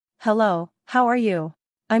Hello, how are you?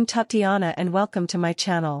 I'm Tatiana and welcome to my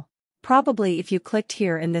channel. Probably if you clicked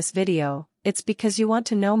here in this video, it's because you want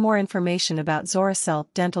to know more information about Zoracel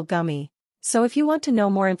Dental Gummy. So if you want to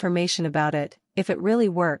know more information about it, if it really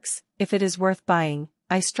works, if it is worth buying,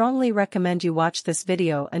 I strongly recommend you watch this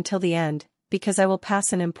video until the end, because I will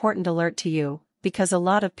pass an important alert to you, because a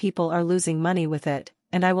lot of people are losing money with it,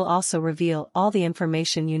 and I will also reveal all the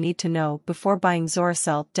information you need to know before buying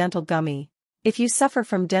Zoracel Dental Gummy. If you suffer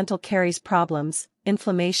from dental caries problems,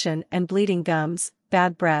 inflammation and bleeding gums,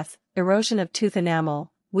 bad breath, erosion of tooth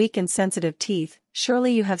enamel, weak and sensitive teeth,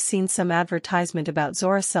 surely you have seen some advertisement about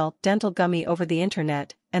Zoracel Dental Gummy over the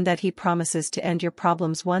internet, and that he promises to end your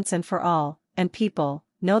problems once and for all, and people,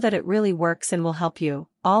 know that it really works and will help you,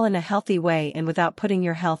 all in a healthy way and without putting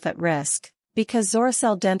your health at risk. Because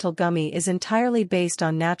Zoracel Dental Gummy is entirely based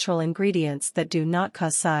on natural ingredients that do not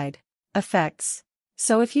cause side effects.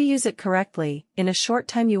 So if you use it correctly, in a short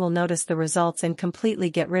time you will notice the results and completely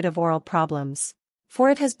get rid of oral problems. For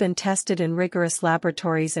it has been tested in rigorous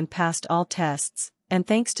laboratories and passed all tests, and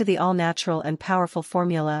thanks to the all-natural and powerful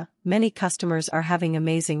formula, many customers are having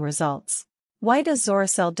amazing results. Why does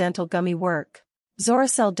Zoracel Dental Gummy work?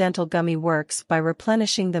 Zoracel Dental Gummy works by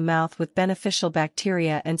replenishing the mouth with beneficial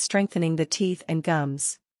bacteria and strengthening the teeth and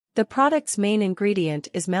gums. The product's main ingredient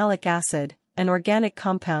is malic acid, an organic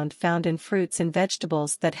compound found in fruits and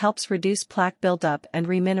vegetables that helps reduce plaque buildup and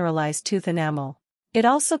remineralize tooth enamel. It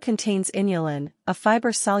also contains inulin, a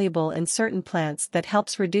fiber soluble in certain plants that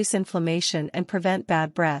helps reduce inflammation and prevent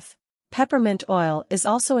bad breath. Peppermint oil is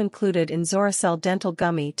also included in Zoracel Dental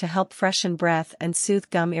Gummy to help freshen breath and soothe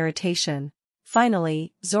gum irritation.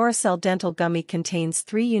 Finally, Zoracel Dental Gummy contains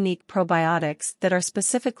 3 unique probiotics that are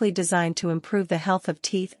specifically designed to improve the health of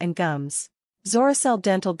teeth and gums. Zoracel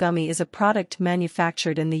Dental Gummy is a product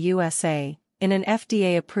manufactured in the USA, in an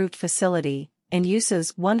FDA-approved facility, and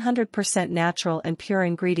uses 100% natural and pure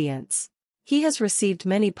ingredients. He has received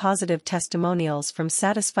many positive testimonials from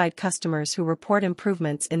satisfied customers who report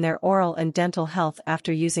improvements in their oral and dental health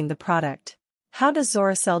after using the product. How does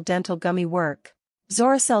Zoracel Dental Gummy work?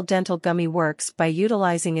 Zoracel Dental Gummy works by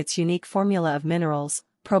utilizing its unique formula of minerals,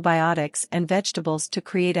 probiotics and vegetables to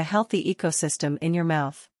create a healthy ecosystem in your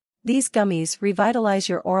mouth. These gummies revitalize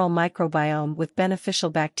your oral microbiome with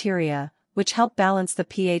beneficial bacteria, which help balance the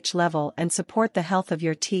pH level and support the health of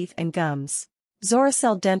your teeth and gums.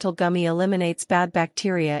 Zoracel Dental Gummy eliminates bad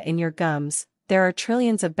bacteria in your gums. There are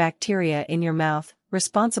trillions of bacteria in your mouth,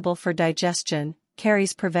 responsible for digestion,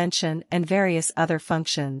 caries prevention and various other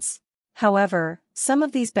functions. However, some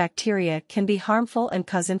of these bacteria can be harmful and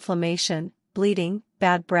cause inflammation, bleeding,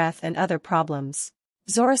 bad breath and other problems.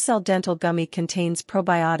 Zoracel Dental Gummy contains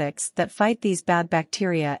probiotics that fight these bad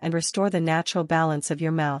bacteria and restore the natural balance of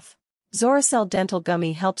your mouth. Zoracel Dental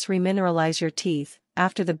Gummy helps remineralize your teeth.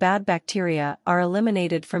 After the bad bacteria are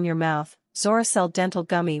eliminated from your mouth, Zoracel Dental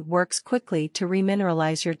Gummy works quickly to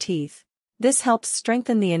remineralize your teeth. This helps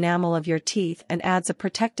strengthen the enamel of your teeth and adds a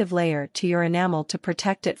protective layer to your enamel to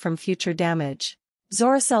protect it from future damage.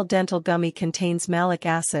 Zoracel Dental Gummy contains malic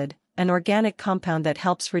acid, an organic compound that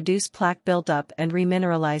helps reduce plaque buildup and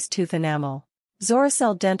remineralize tooth enamel.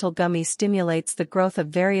 Zoracel Dental Gummy stimulates the growth of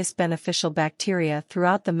various beneficial bacteria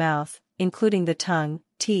throughout the mouth, including the tongue,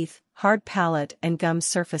 teeth, hard palate and gum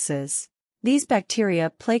surfaces. These bacteria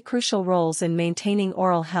play crucial roles in maintaining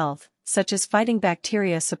oral health, such as fighting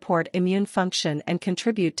bacteria, support immune function and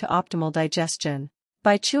contribute to optimal digestion.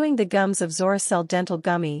 By chewing the gums of Zoracel Dental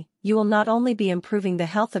Gummy, you will not only be improving the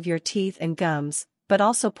health of your teeth and gums, but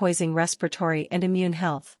also poisoning respiratory and immune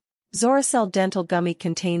health. Zoracel Dental Gummy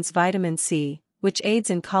contains vitamin C, which aids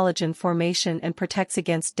in collagen formation and protects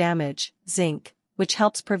against damage, zinc, which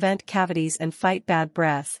helps prevent cavities and fight bad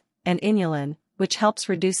breath, and inulin, which helps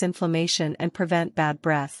reduce inflammation and prevent bad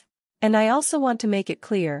breath. And I also want to make it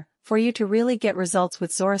clear, for you to really get results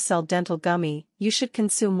with Zoracel Dental Gummy, you should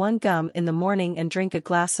consume 1 gum in the morning and drink a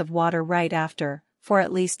glass of water right after, for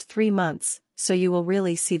at least 3 months, so you will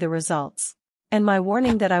really see the results. And my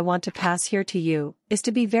warning that I want to pass here to you, is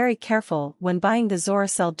to be very careful when buying the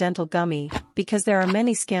Zoracel Dental Gummy, because there are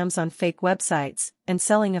many scams on fake websites, and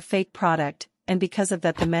selling a fake product, and because of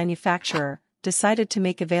that the manufacturer decided to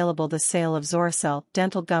make available the sale of Zoracel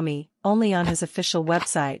Dental Gummy, only on his official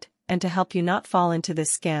website, and to help you not fall into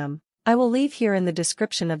this scam, I will leave here in the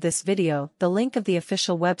description of this video the link of the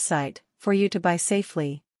official website, for you to buy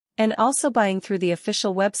safely. And also buying through the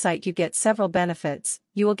official website you get several benefits.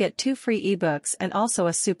 You will get 2 free ebooks and also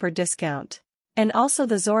a super discount. And also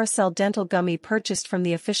the Zoracel Dental Gummy purchased from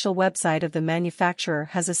the official website of the manufacturer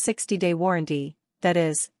has a 60-day warranty. That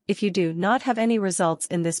is, if you do not have any results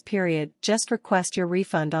in this period, just request your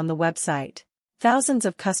refund on the website. Thousands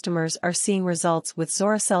of customers are seeing results with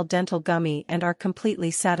Zoracel Dental Gummy and are completely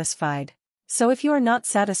satisfied. So if you are not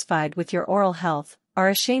satisfied with your oral health, are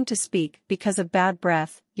ashamed to speak because of bad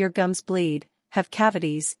breath, your gums bleed, have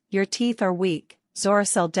cavities, your teeth are weak,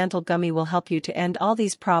 Zoracel Dental Gummy will help you to end all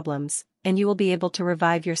these problems, and you will be able to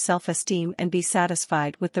revive your self-esteem and be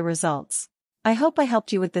satisfied with the results. I hope I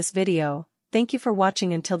helped you with this video. Thank you for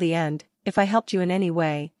watching until the end. If I helped you in any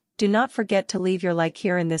way, do not forget to leave your like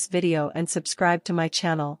here in this video and subscribe to my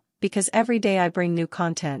channel, because every day I bring new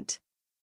content.